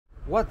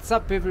What's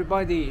up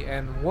everybody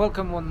and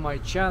welcome on my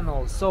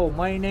channel. So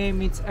my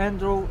name is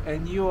Andrew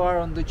and you are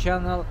on the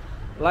channel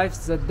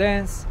Life's a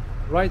Dance.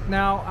 Right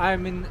now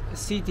I'm in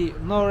city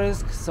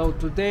Norilsk, so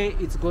today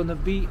it's gonna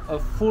be a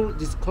full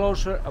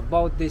disclosure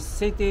about this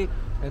city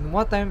and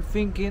what I'm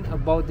thinking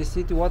about the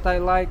city, what I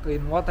like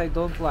and what I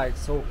don't like.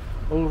 So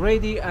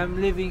already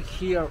I'm living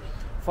here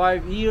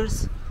 5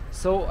 years,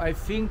 so I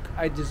think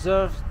I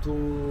deserve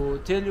to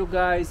tell you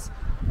guys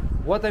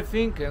what I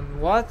think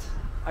and what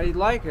I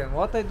like and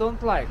what I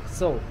don't like.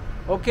 So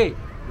okay,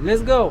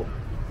 let's go.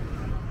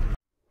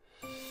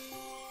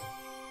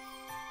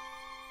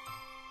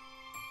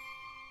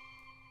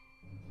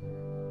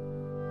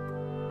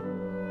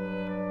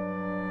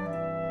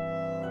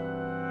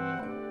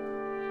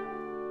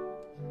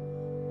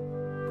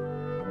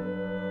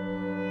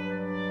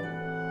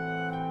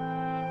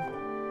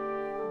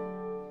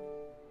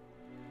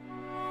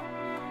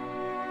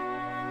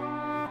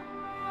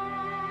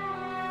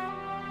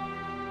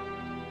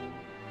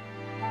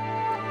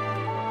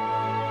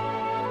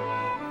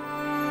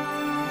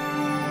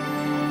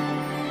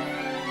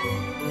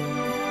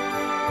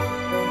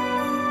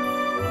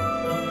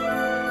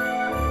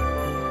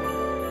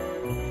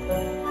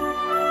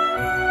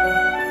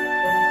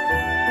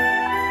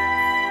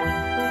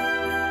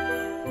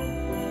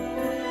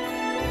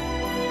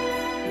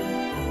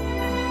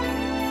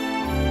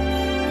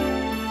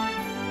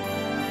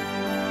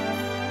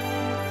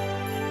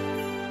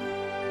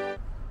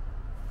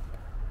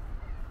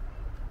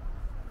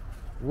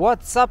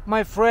 What's up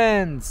my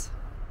friends?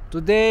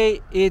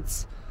 Today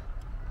it's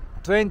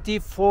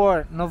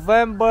 24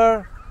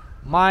 November,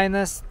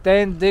 minus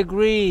 10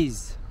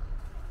 degrees.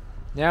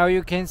 Now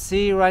you can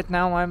see right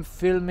now I'm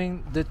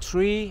filming the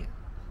tree.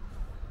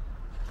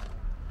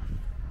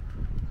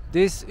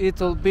 This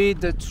it'll be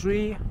the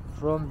tree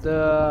for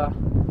the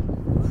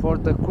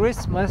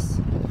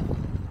Christmas.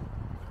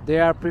 They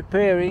are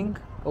preparing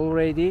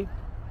already.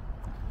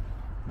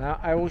 Now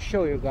I will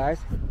show you guys.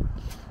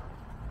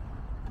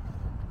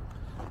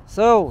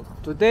 So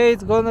today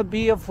it's gonna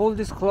be a full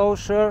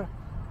disclosure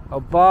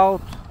about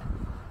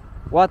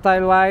what I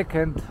like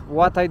and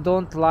what I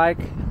don't like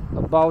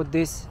about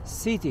this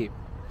city.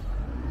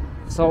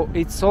 So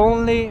it's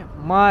only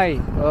my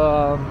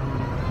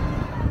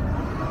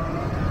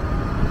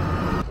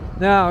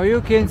now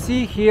you can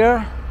see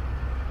here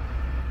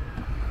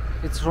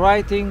it's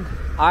writing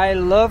I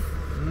love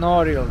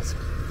Norilsk.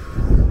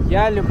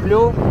 Я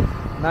люблю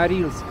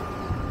Norilsk.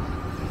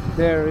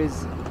 There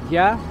is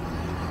Я,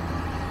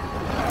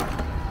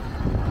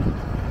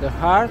 the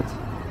heart,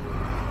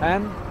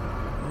 and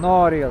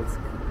Norilsk.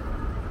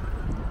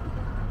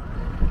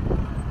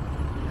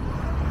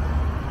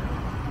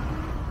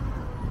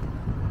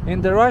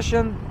 In the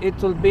Russian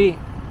it will be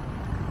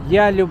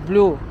Я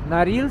люблю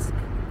Norilsk.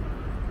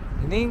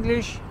 In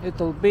English it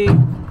will be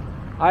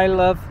I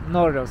love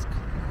Norilsk.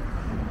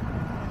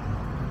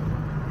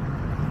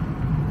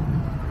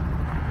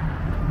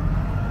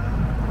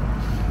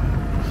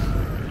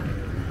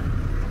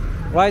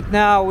 Right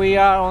now we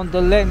are on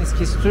the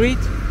Yenisei Street.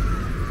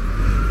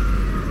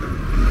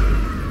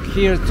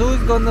 Here too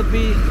is gonna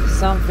be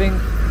something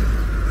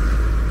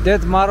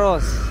Dead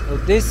Moroz. So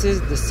this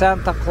is the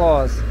Santa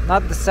Claus,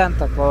 not the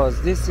Santa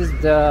Claus, this is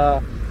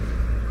the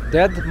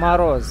Dead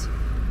Moroz.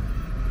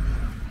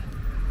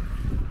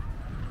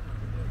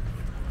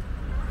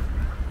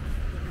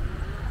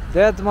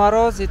 Dead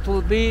Moroz, it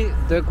will be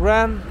the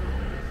grandmother,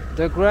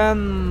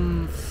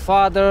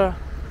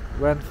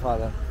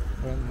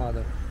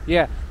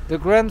 yeah, the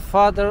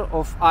grandfather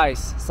of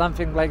ice,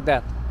 something like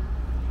that.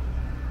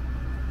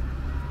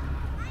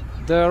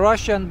 The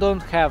Russian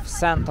don't have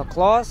Santa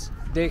Claus,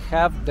 they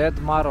have Dead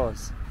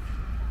Moroz.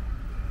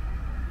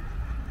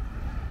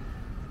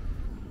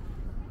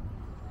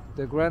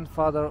 The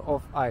grandfather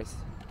of ice.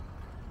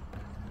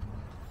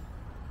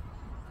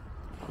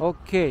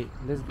 Okay,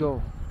 let's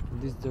go in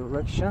this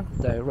direction.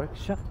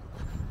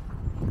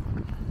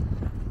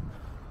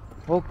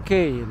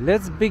 Okay,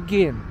 let's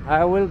begin.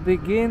 I will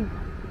begin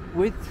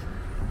with,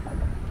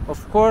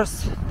 of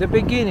course, the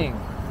beginning.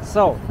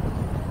 So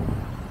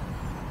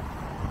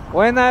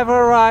when I've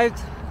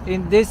arrived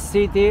in this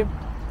city,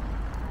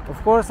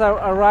 of course I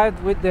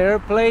arrived with the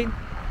airplane.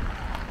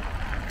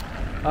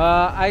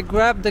 I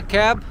grabbed the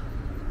cab.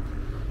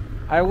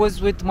 I was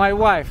with my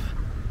wife,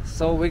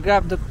 so we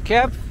grabbed the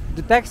cab,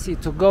 the taxi,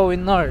 to go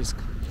in Norilsk.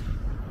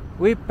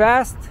 We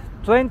passed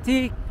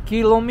 20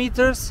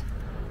 kilometers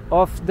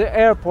of the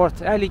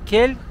airport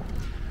Alikel,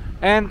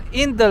 and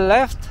in the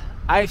left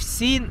I've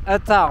seen a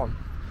town.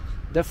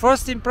 The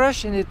first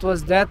impression it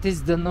was that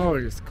is the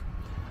Norilsk.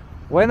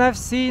 When I've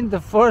seen the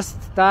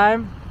first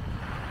time,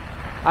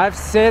 I've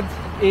said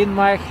in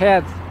my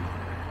head,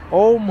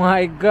 oh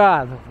my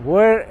god,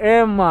 where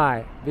am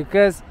I?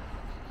 Because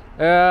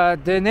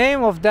the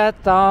name of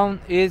that town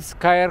is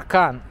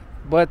Kayarkan,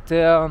 but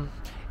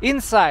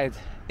inside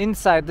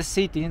the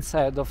city,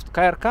 inside of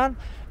Kayarkan,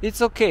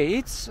 it's okay,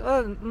 it's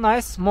a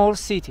nice small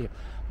city,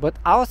 but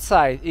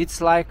outside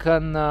it's like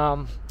an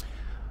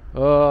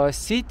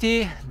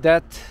city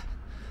that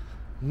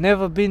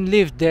never been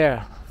lived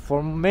there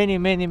for many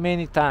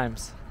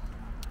times,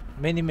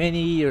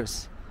 many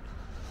years.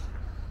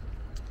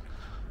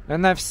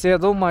 And I've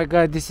said, oh my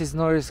god, this is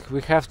Norilsk,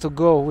 we have to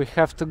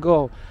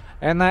go.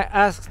 And I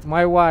asked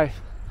my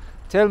wife,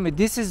 tell me,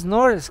 this is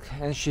Norilsk?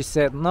 And she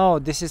said, no,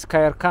 this is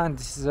Kayarkan,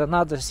 this is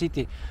another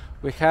city.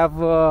 We have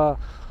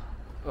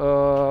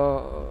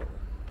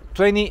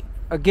 20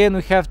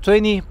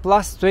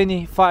 plus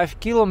 25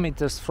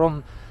 kilometers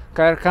from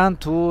Kayarkan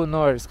to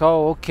Norilsk.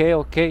 Oh,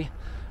 okay.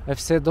 I've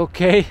said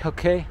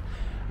okay.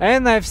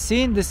 And I've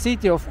seen the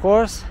city, of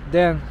course,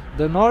 then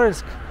the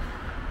Norilsk.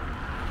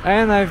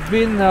 And I've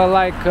been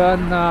like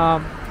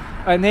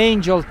an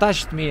angel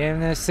touched me,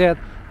 and I said,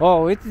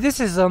 oh, this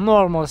is a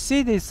normal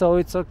city, so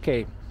it's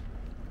okay.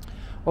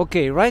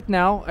 Okay, right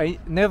now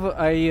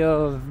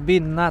I've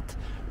been not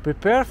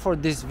prepared for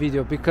this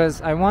video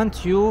because I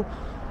want you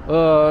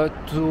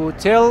to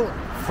tell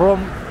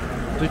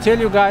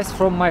you guys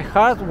from my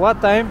heart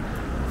what I'm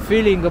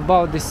feeling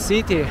about this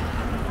city.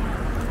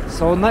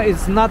 So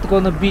it's not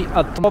gonna be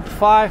a top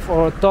 5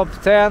 or a top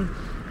 10.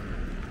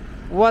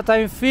 What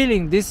I'm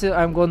feeling, this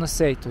I'm gonna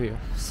say to you.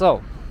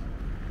 So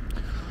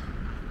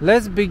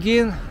let's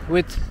begin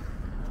with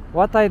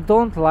what I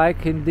don't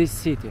like in this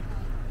city.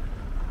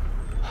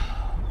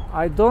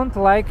 I don't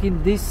like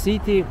in this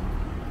city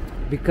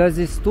because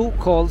it's too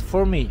cold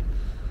for me.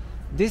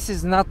 This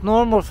is not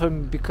normal for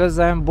me because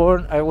I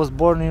was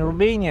born in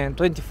Romania, and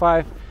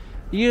 25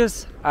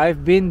 years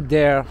I've been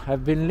there,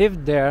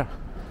 lived there.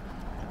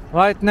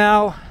 Right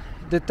now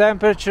the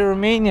temperature in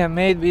Romania,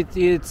 maybe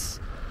it's,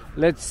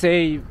 let's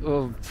say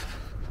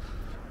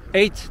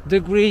 8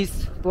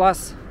 degrees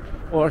plus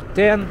or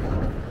 10,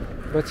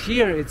 but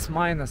here it's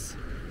minus.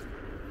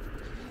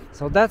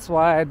 So that's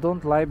why I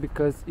don't like,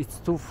 because it's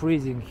too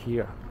freezing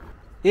here.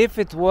 If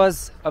it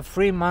was a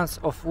 3 months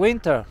of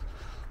winter,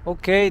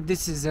 okay,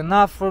 this is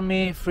enough for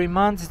me. 3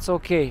 months, it's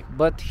okay.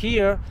 But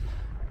here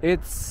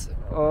it's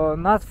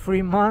not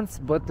 3 months,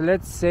 but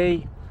let's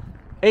say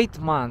 8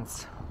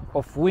 months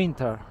of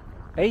winter.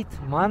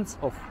 8 months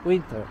of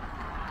winter.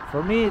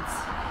 For me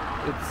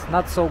it's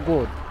not so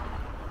good.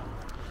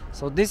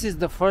 So this is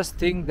the first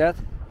thing that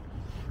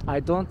I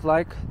don't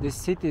like this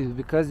city,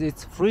 because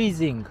it's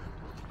freezing.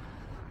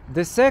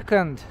 The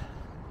second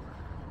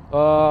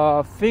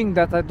thing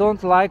that I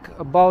don't like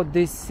about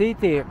this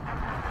city,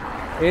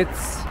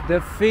 it's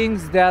the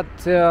things that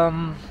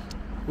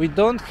we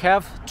don't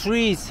have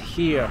trees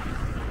here.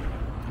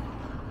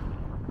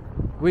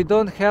 We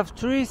don't have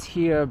trees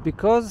here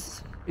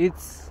because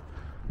it's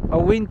a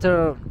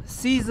winter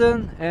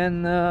season,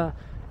 and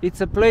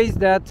it's a place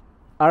that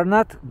are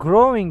not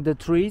growing the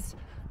trees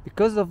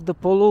because of the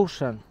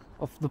pollution,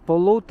 of the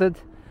polluted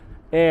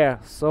air.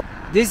 So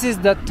this is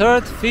the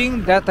third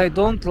thing that I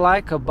don't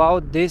like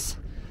about this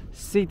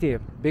city,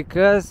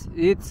 because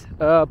it's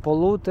a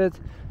polluted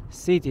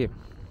city.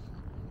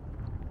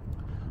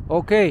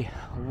 Okay,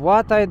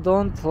 what I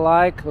don't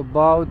like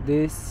about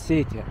this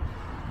city,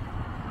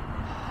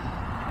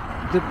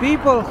 the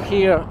people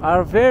here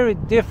are very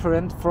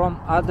different from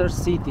other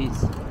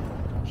cities.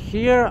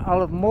 Here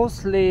are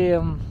mostly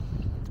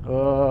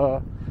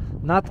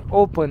not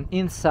open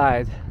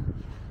inside.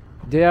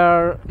 They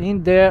are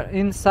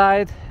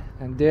inside,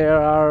 and they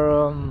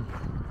are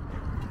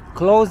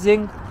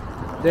closing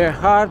their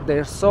heart,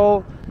 their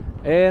soul,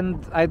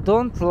 and I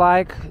don't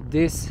like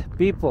these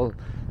people.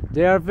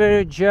 They are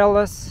very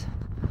jealous,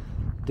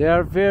 they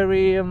are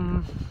very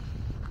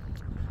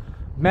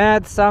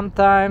mad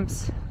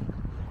sometimes,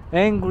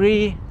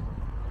 angry,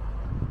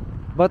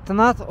 but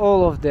not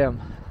all of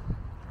them.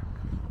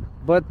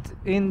 But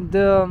in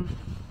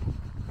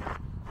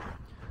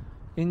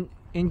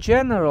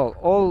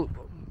general,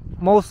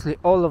 mostly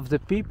all of the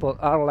people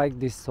are like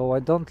this. So I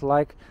don't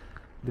like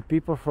the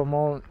people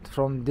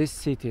from this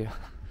city.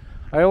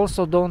 I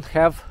also don't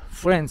have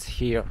friends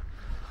here.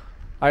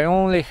 I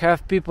only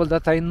have people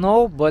that I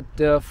know, but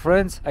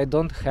friends I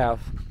don't have.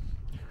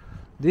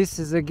 This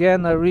is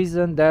again a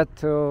reason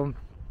that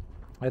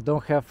I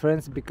don't have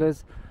friends,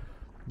 because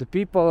the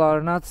people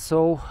are not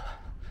so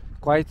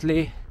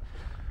quietly,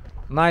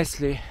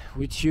 nicely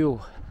with you.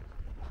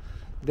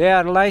 They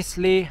are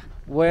nicely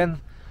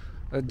when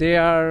they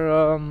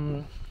are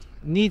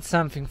need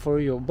something for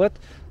you. But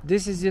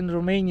this is in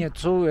Romania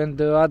too, and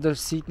in the other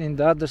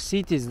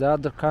cities, the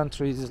other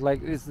countries,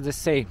 like it's the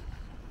same.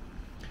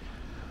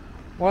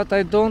 What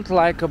I don't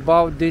like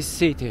about this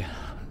city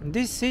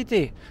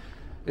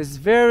is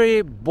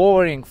very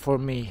boring for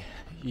me.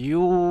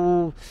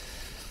 You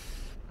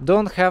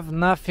don't have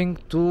nothing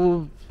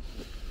to.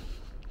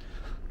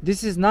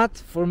 This is not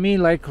for me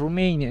like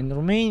Romania. In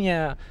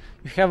Romania,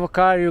 you have a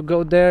car, you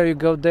go there,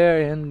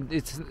 and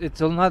it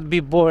will not be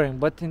boring.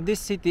 But in this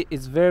city,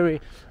 it's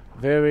very,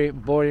 very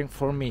boring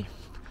for me.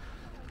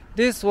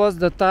 This was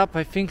the top,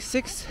 I think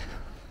 6,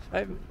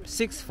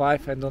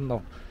 5, I don't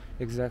know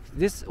exactly.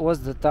 This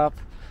was the top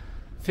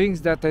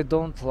things that I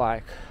don't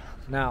like.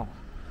 Now,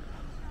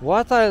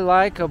 what I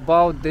like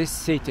about this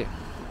city.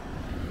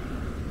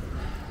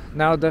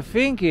 Now the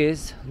thing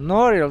is,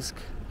 Norilsk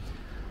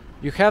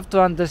you have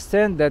to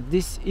understand that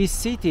this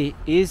city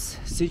is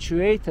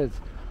situated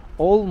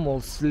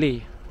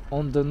almostly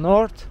on the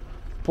North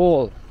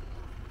Pole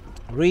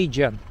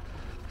region.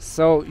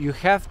 So you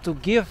have to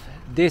give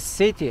this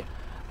city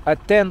a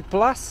 10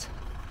 plus,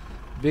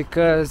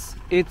 because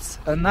it's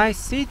a nice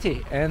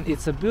city and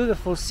it's a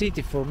beautiful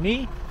city for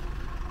me.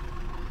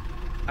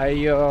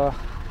 I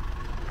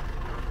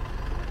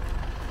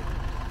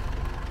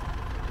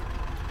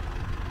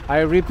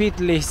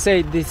repeatedly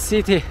say this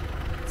city,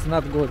 it's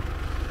not good.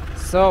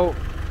 So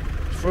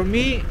for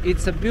me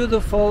it's a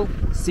beautiful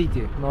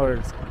city,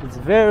 Norilsk. It's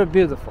very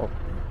beautiful.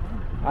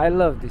 I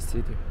love this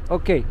city.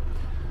 Okay,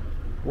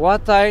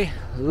 what I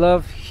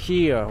love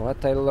here,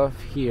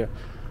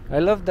 I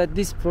love that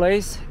this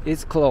place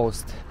is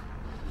closed.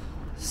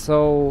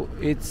 So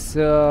it's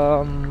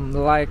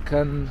like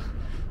a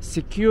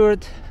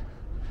secured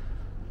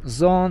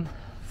zone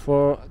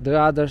for the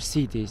other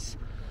cities.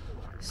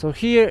 So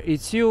here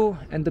it's you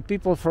and the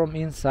people from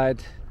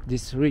inside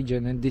this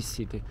region and this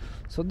city.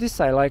 So this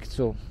I like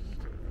too.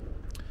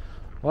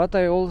 What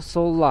I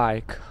also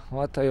like.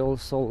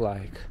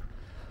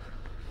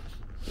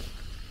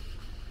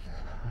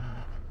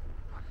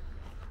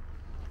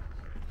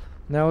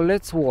 Now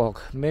let's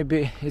walk.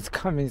 Maybe it's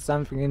coming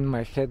something in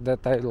my head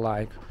that I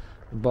like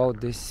about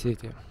this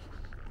city.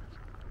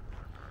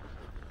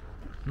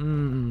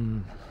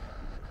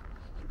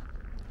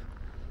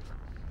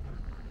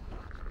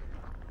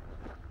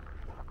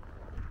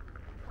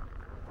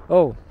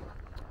 Oh,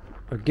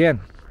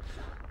 again.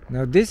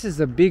 Now this is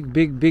a big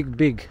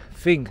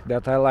thing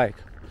that I like.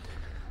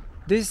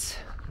 This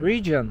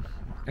region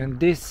and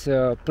this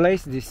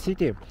place, this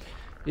city,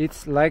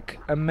 it's like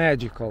a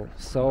magical.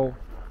 So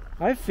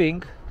I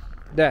think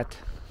that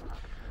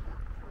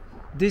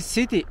this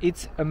city,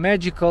 it's a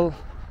magical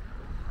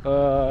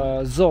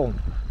zone.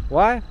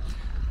 Why?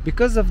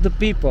 Because of the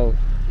people.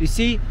 You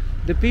see,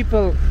 the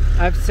people,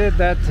 I've said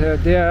that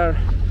they are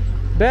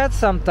bad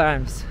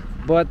sometimes,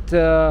 but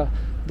the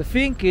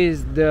thing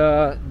is,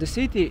 the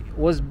city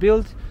was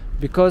built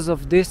because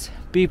of these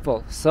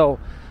people. So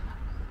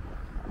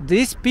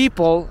these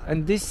people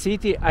and this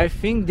city, I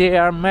think they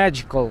are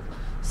magical.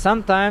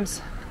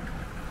 Sometimes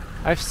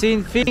I've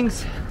seen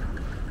things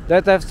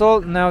that I've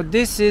thought, now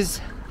this is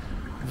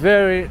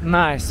very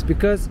nice,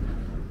 because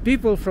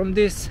people from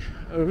this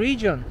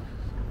region,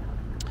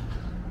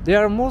 they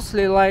are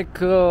mostly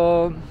like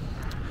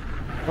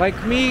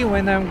me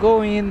when I'm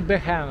going in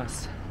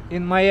Bahamas,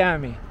 in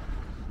Miami.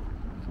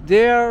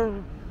 They are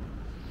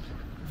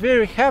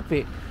very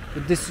happy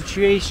with the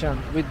situation,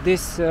 with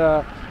this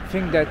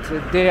thing that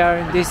they are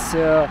in this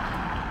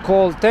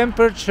cold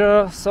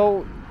temperature.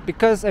 So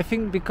because I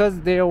think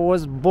because they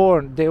were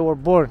born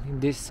in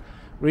this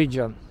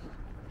region.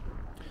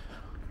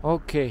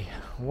 Okay,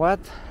 what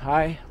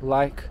I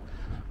like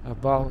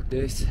about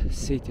this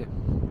city.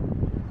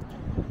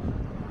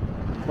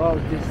 What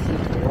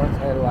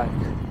I like.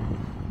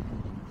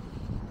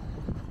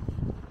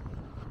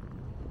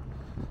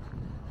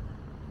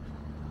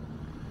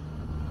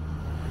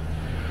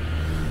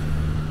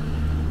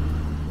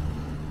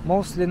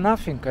 Mostly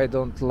nothing I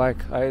don't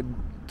like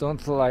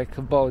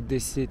about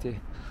this city.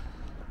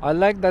 I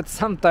like that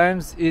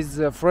sometimes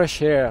is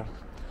fresh air.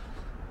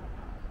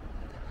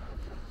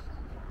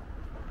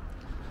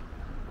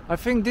 I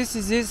think this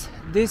is it.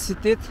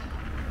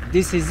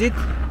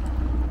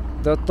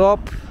 The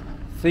top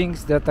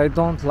things that I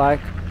don't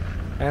like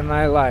and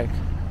I like.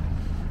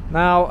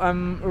 Now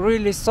I'm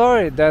really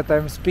sorry that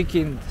I'm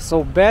speaking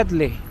so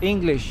badly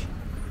English.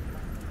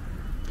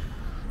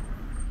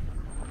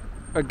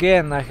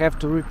 Again, I have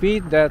to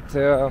repeat that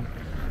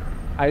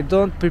I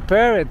don't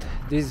prepare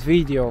this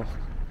video.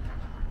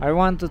 I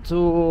wanted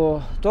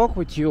to talk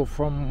with you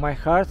from my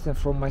heart and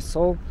from my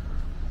soul,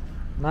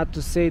 not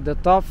to say the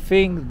top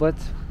thing, but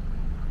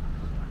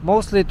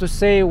mostly to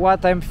say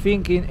what I'm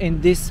thinking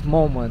in this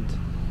moment.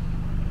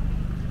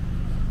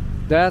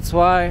 That's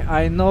why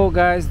I know,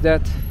 guys,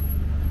 that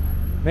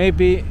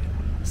maybe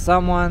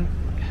someone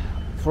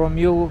from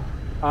you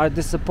are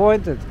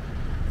disappointed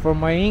for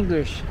my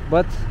English,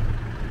 but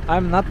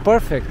I'm not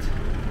perfect.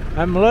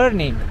 I'm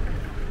learning.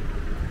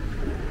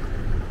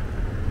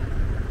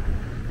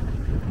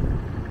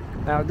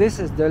 Now this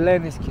is the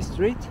Yenisei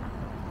Street.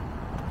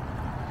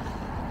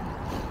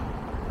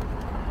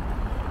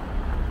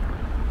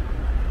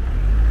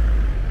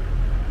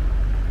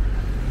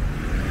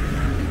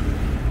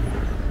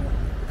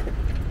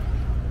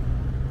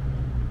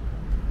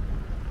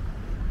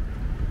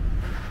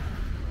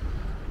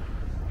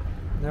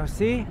 Now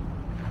see,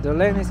 the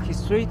Yenisei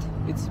Street,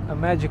 it's a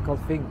magical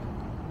thing.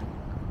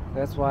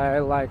 That's why I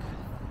like,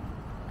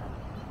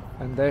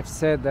 and they've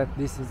said that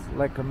this is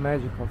like a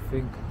magical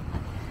thing.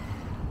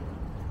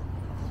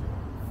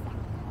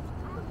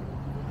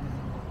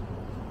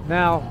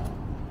 Now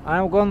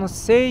I'm gonna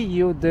say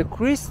you the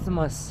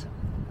Christmas.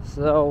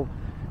 So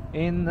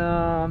in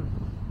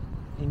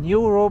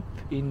Europe,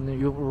 in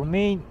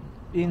Romania,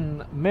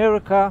 in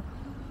America,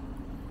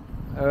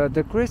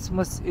 the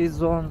Christmas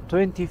is on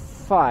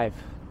 25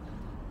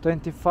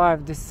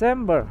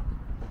 December.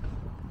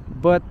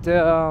 but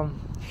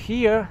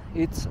here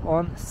it's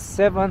on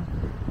 7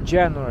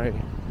 January.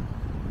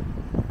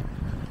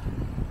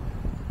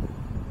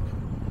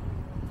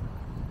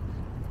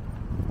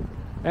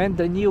 And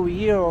the new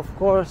year, of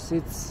course,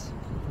 it's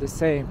the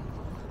same,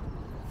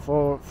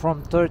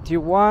 from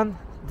 31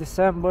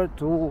 December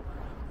to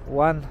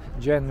 1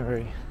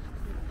 January,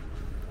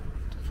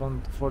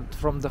 from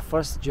the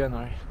 1st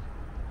January.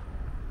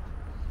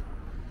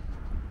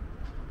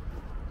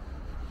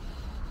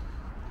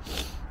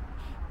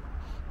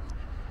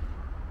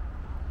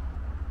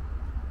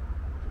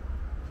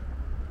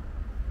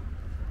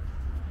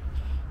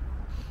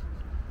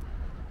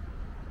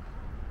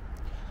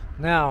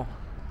 Now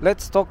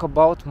let's talk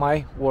about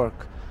my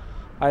work.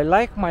 I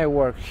like my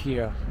work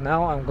here.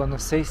 Now I'm gonna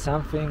say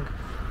something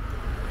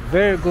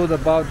very good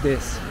about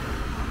this.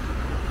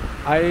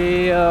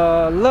 I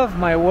love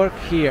my work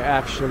here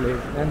actually,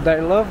 and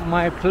I love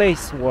my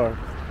place work.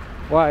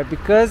 Why?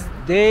 Because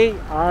they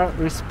are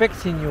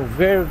respecting you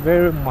very,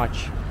 very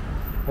much.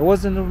 I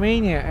was in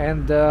Romania,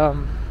 and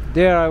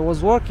there I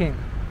was working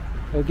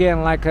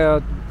again like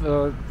a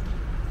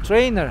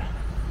trainer,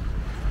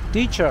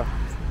 teacher,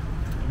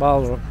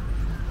 ballroom.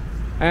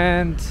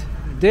 And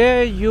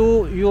there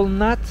you'll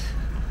not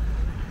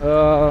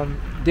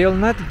they'll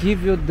not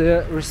give you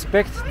the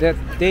respect that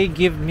they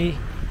give me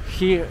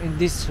here in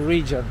this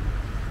region.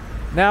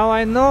 Now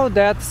I know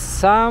that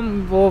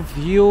some of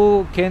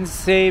you can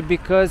say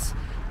because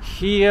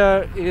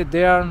here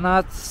there are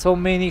not so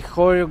many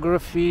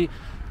choreography,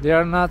 there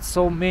are not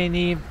so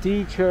many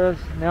teachers.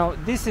 Now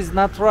this is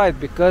not right,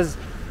 because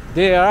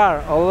there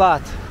are a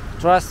lot,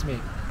 trust me.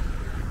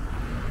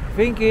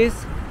 Thing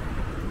is,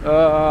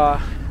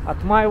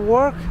 at my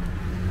work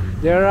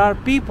there are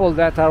people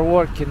that are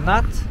working,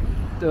 not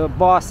the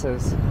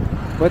bosses,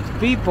 but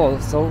people.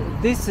 So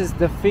this is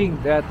the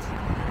thing that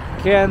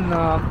can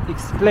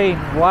explain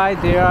why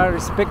they are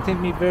respecting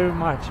me very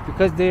much,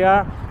 because they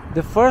are,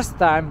 the first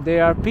time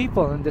they are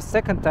people, and the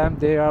second time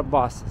they are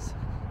bosses.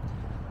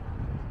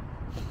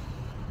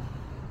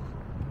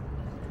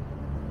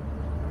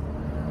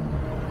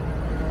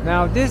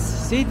 Now this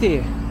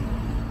city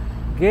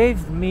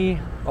gave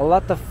me a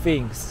lot of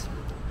things.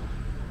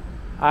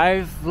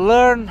 I've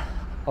learned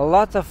a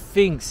lot of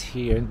things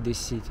here in this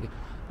city,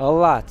 a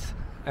lot,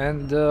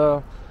 and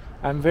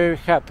I'm very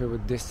happy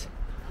with this.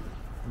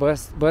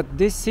 But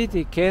this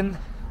city can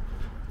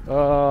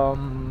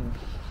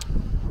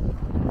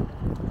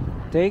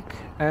take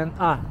and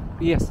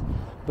yes,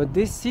 but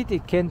this city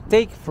can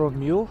take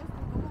from you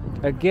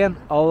again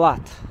a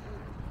lot.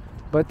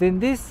 But in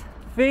this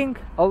thing,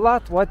 a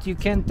lot, what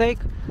can take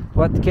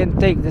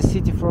the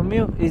city from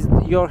you is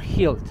your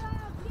health.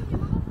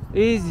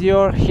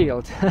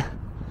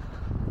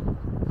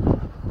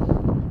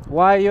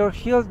 Why you're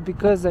healed?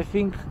 Because I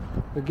think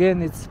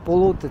again it's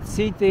polluted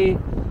city.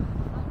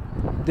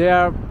 There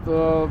are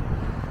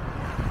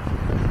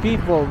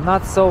people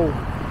not so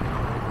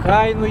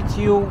kind with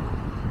you.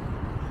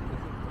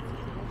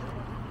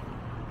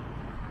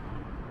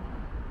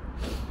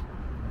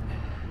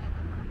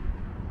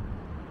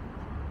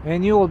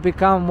 And you will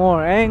become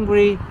more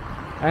angry,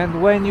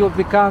 and when you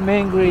become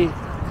angry,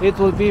 it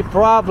will be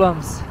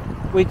problems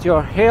with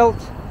your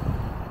health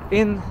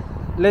in,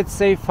 let's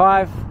say,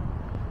 5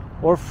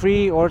 or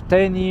 3 or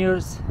 10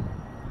 years.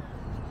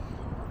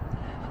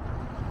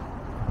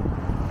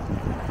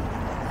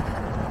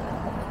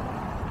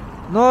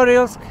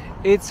 Norilsk,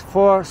 it's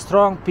for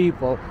strong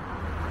people,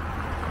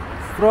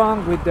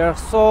 strong with their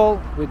soul,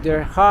 with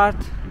their heart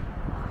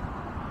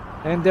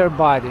and their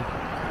body.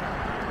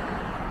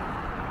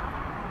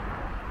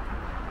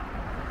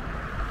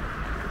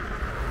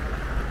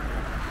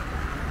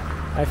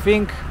 I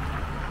think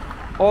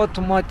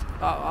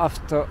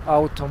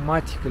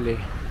automatically,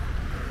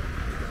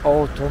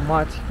 I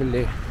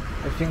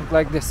think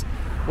like this: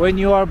 when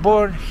you are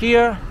born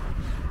here,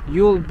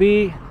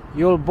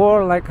 you're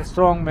born like a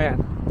strong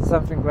man,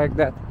 something like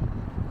that.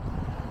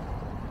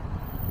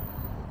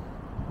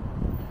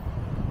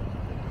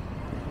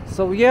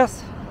 So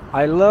yes,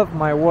 I love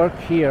my work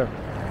here,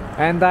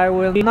 and I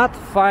will not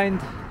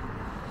find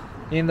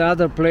in the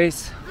other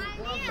place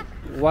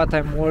what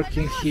I'm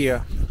working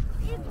here.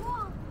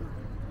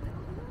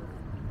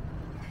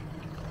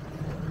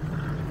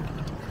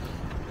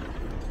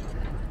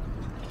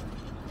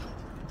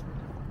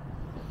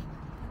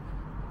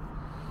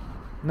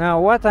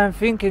 Now what I'm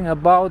thinking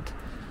about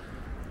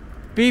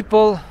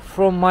people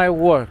from my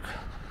work.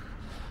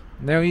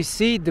 Now you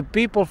see, the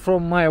people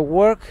from my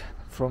work,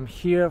 from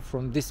here,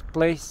 from this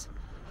place,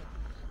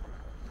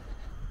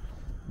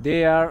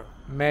 they are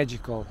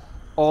magical,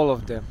 all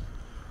of them.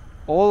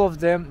 All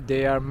of them,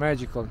 they are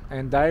magical,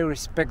 and I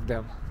respect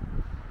them.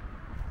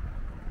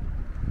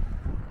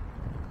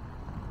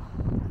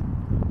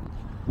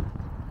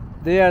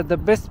 They are the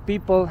best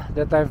people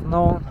that I've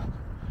known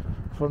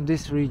from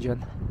this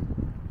region.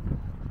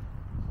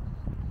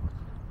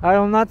 I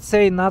will not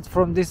say not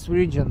from this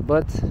region,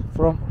 but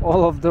from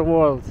all of the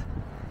world.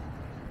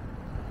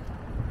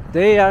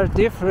 They are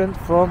different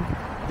from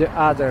the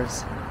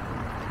others.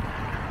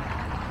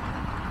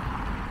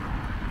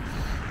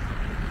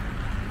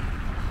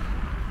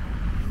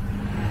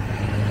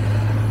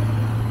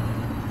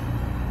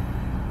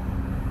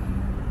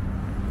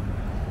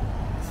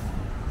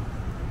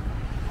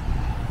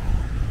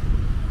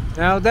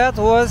 Now that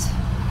was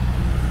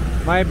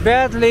my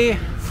badly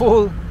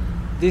full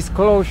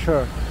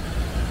disclosure.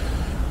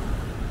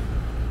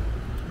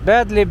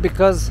 Badly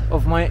because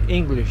of my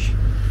English.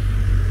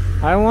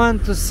 I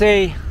want to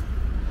say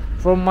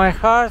from my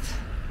heart,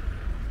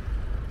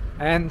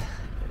 and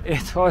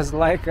it was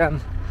like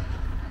an,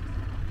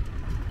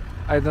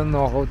 I don't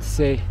know how to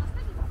say.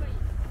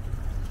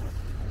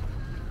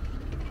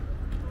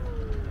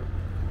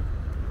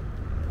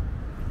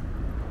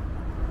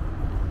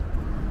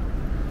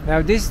 Now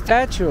this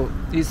statue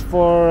is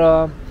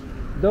for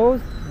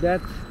those that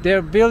they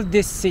built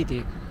this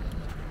city.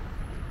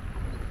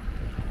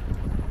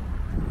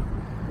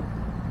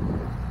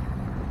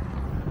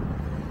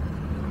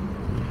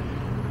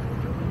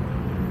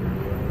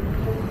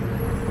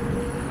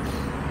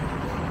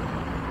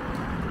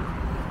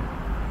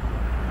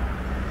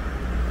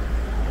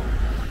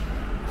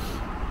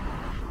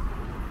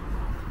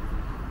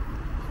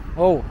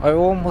 Oh, I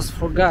almost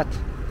forgot.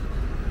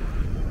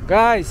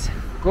 Guys,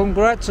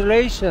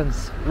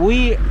 congratulations!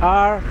 We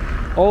are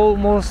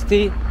almost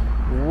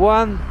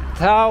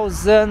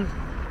 1,000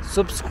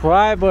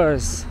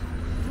 subscribers.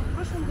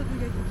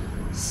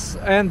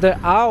 And the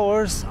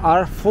hours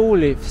are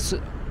fully.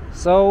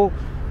 So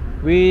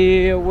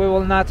we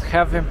will not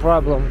have a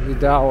problem with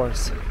the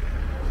hours.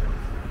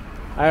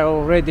 I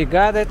already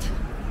got it.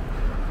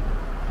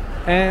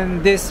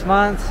 And this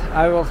month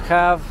I will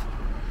have,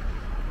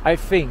 I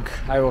think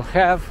I will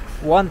have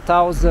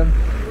 1,000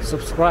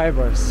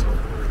 subscribers.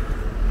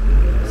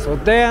 So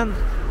then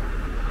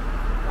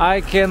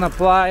I can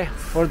apply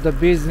for the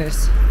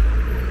business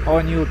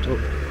on YouTube.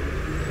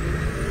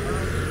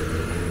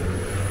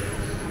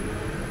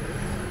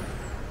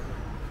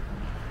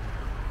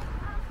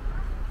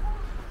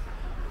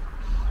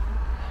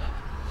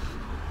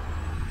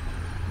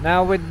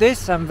 Now with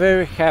this I'm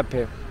very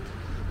happy,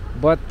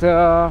 but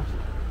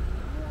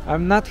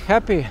I'm not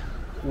happy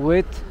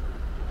with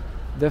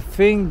the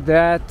thing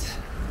that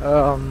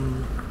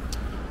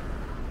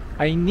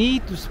I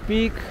need to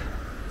speak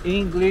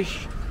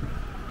English,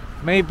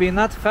 maybe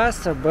not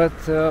faster, but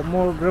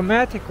more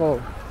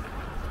grammatical,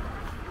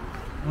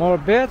 more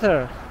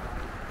better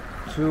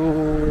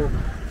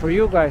for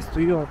you guys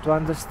to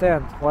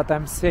understand what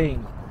I'm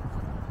saying.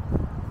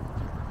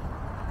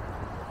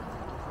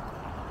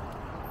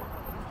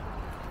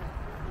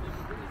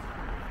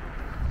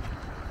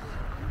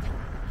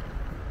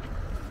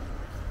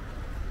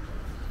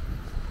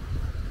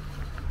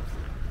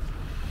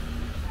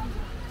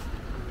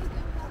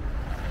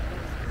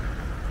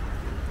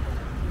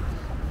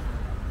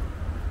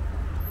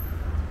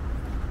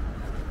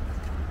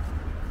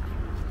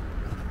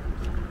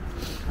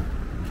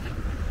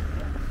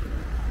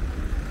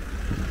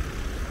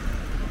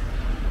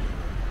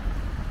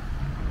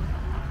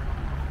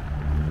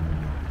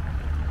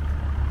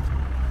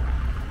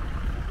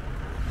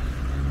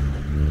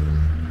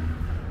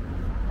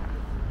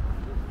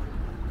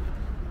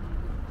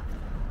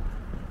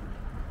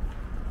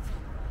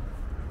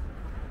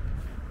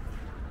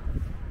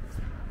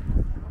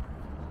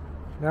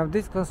 Now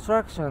this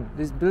construction,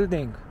 this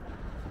building,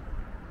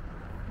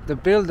 the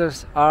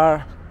builders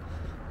are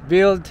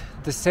build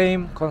the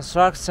same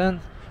construction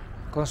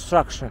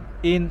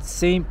in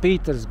St.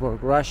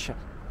 Petersburg, Russia.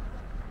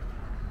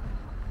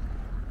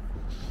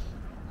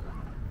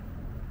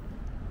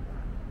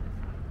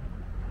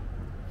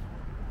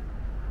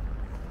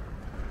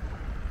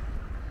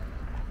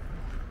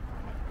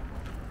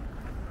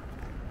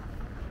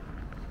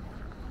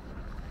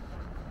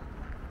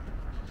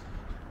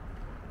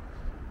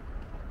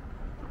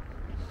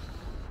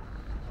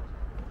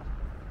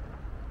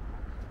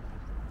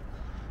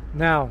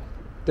 Now,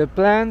 the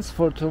plans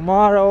for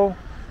tomorrow,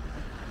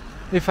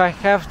 if I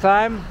have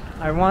time,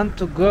 I want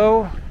to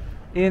go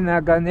in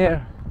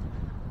Aganer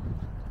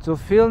to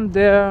film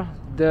there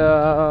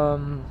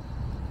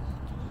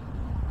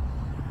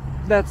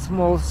that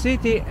small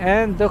city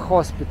and the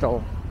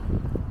hospital.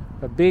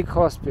 A big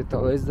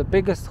hospital. It's the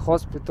biggest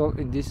hospital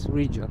in this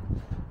region.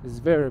 It's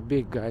very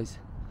big, guys.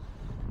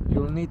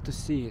 You'll need to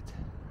see it.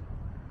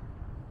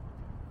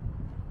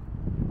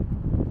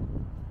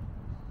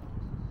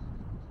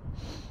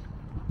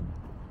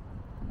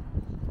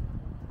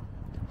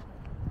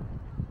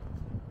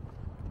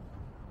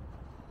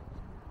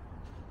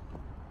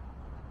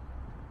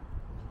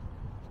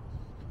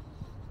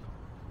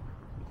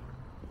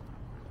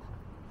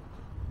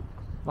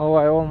 Oh,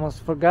 I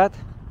almost forgot.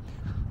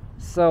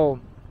 So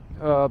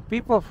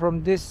people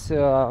from this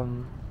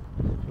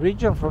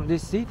region, from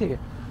this city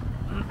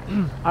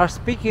are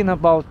speaking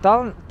about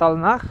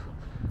Talnakh.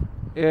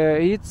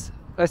 It's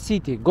a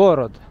city,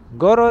 Gorod.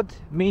 Gorod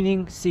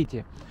meaning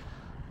city.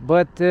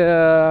 But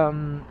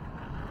the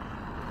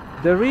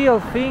real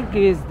thing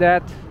is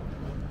that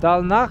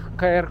Talnakh,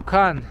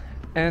 Khayrkhan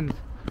and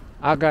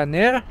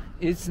Aganer,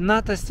 it's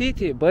not a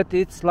city, but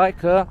it's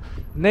like a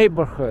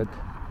neighborhood,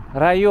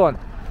 rayon.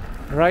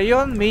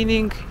 Rayon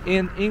meaning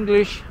in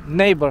English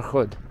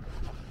neighborhood.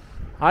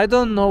 I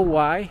don't know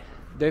why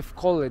they've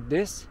called it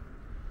this,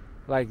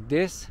 like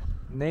this,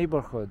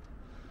 neighborhood.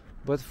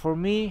 But for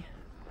me,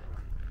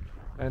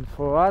 and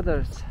for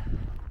others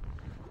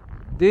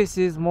this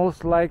is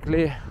most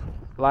likely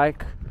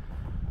like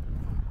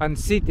a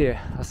city,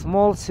 a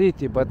small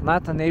city, but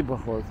not a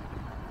neighborhood.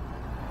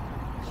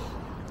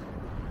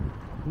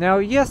 Now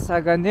yes,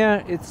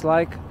 Aganer, it's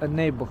like a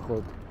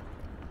neighborhood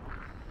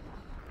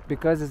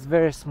because it's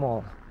very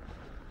small.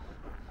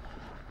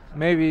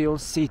 Maybe you'll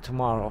see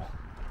tomorrow.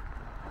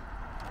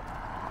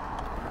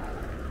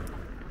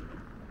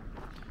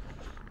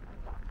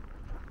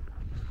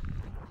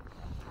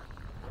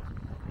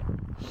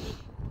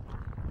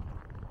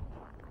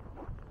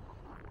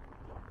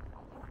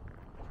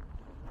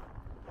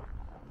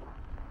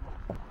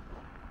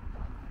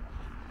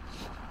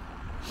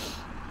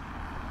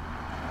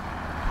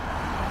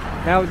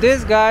 Now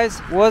this,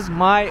 guys, was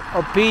my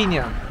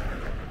opinion,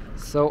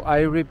 so I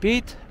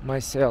repeat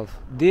myself,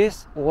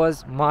 this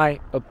was my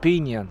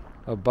opinion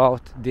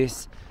about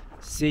this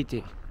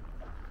city.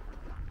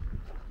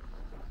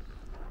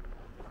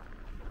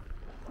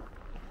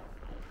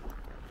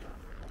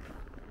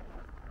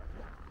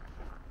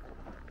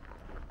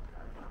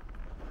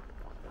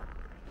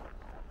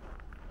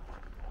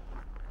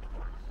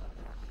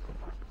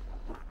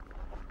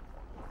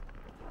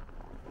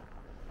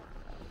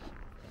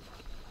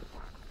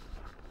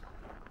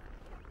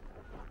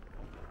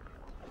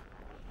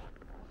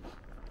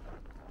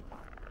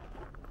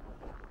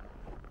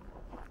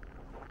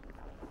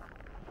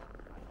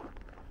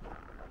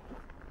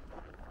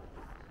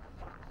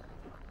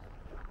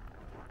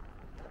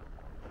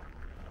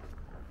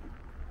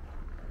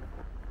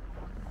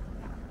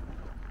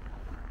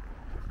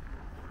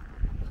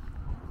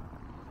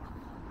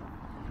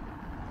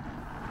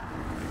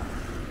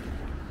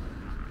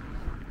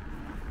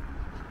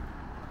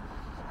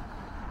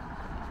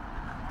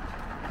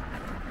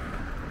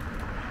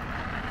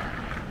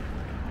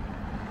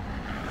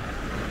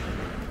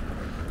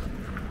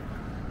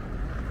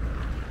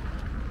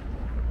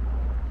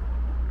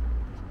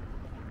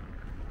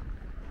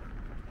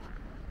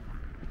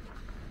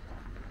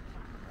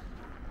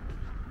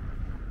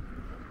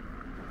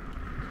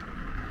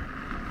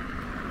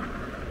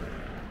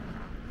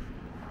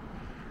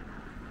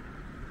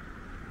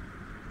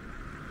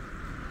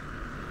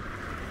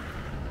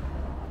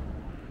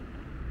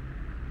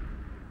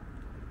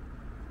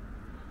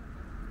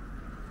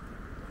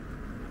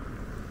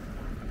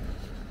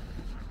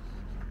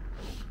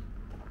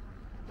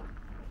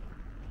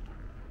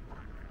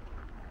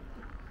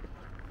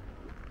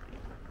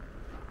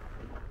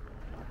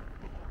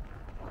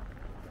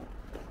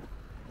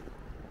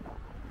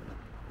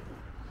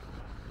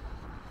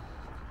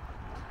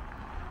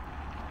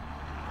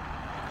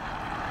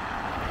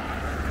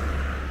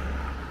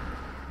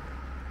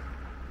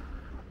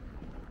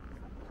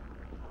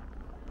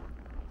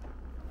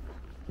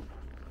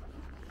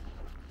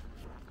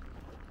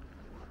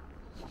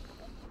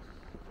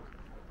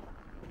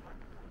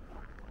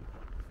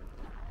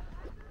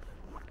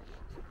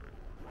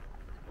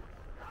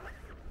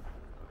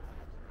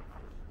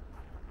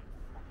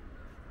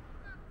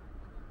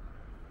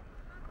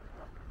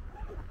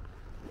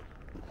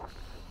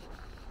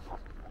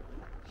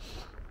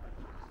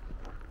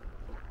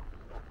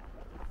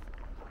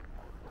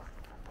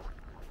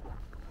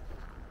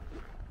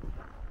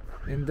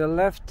 In the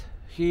left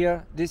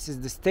here, this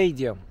is the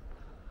stadium.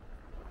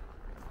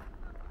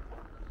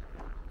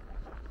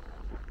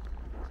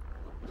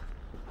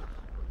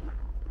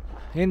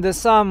 In the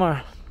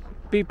summer,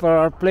 people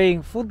are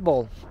playing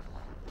football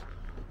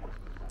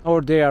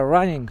or they are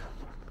running,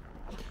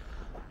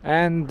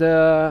 and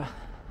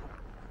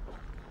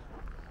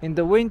in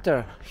the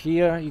winter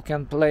here you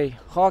can play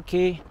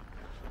hockey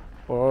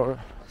or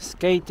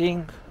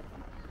skating.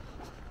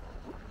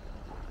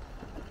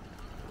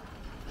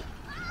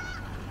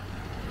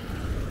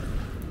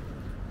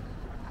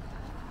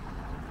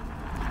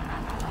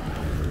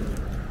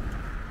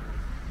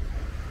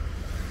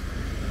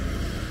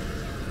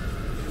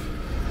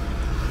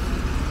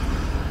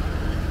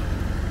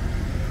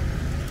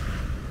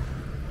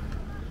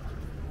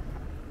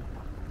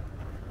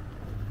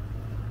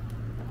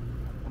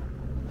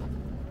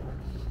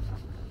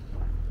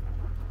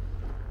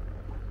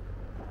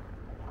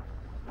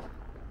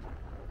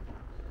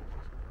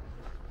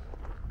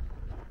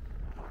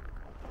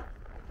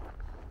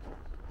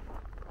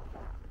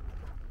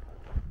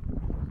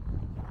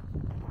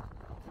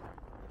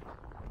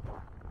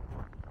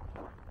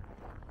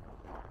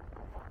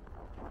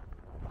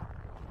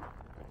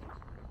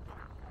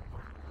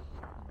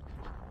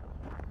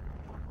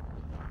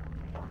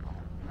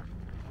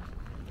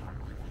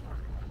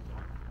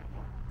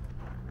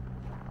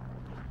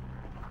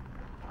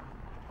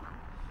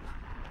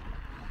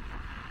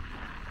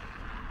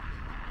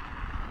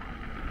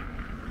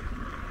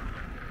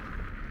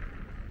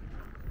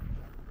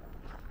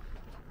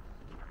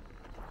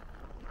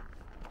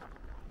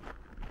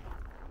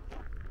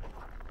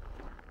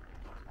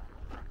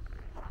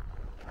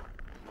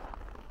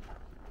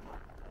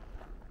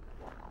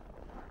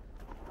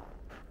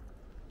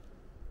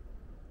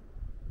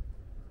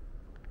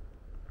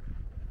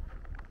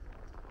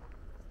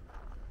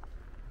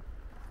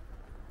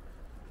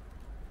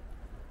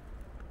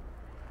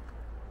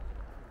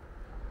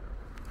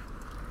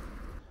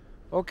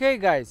 Okay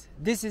guys,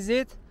 this is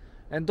it,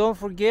 and don't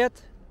forget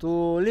to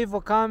leave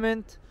a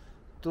comment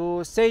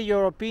to say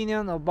your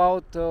opinion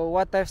about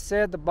what I've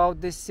said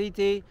about this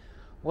city.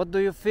 What do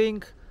you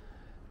think?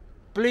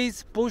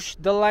 Please push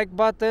the like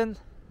button,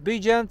 be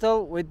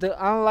gentle with the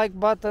unlike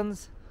button,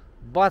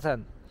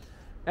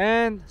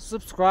 and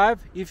subscribe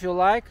if you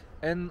like.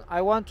 And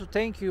I want to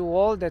thank you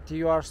all that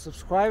you are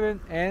subscribing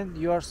and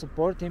you are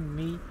supporting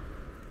me.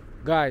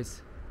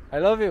 Guys, I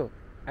love you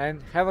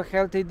and have a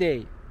healthy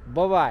day.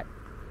 Bye bye.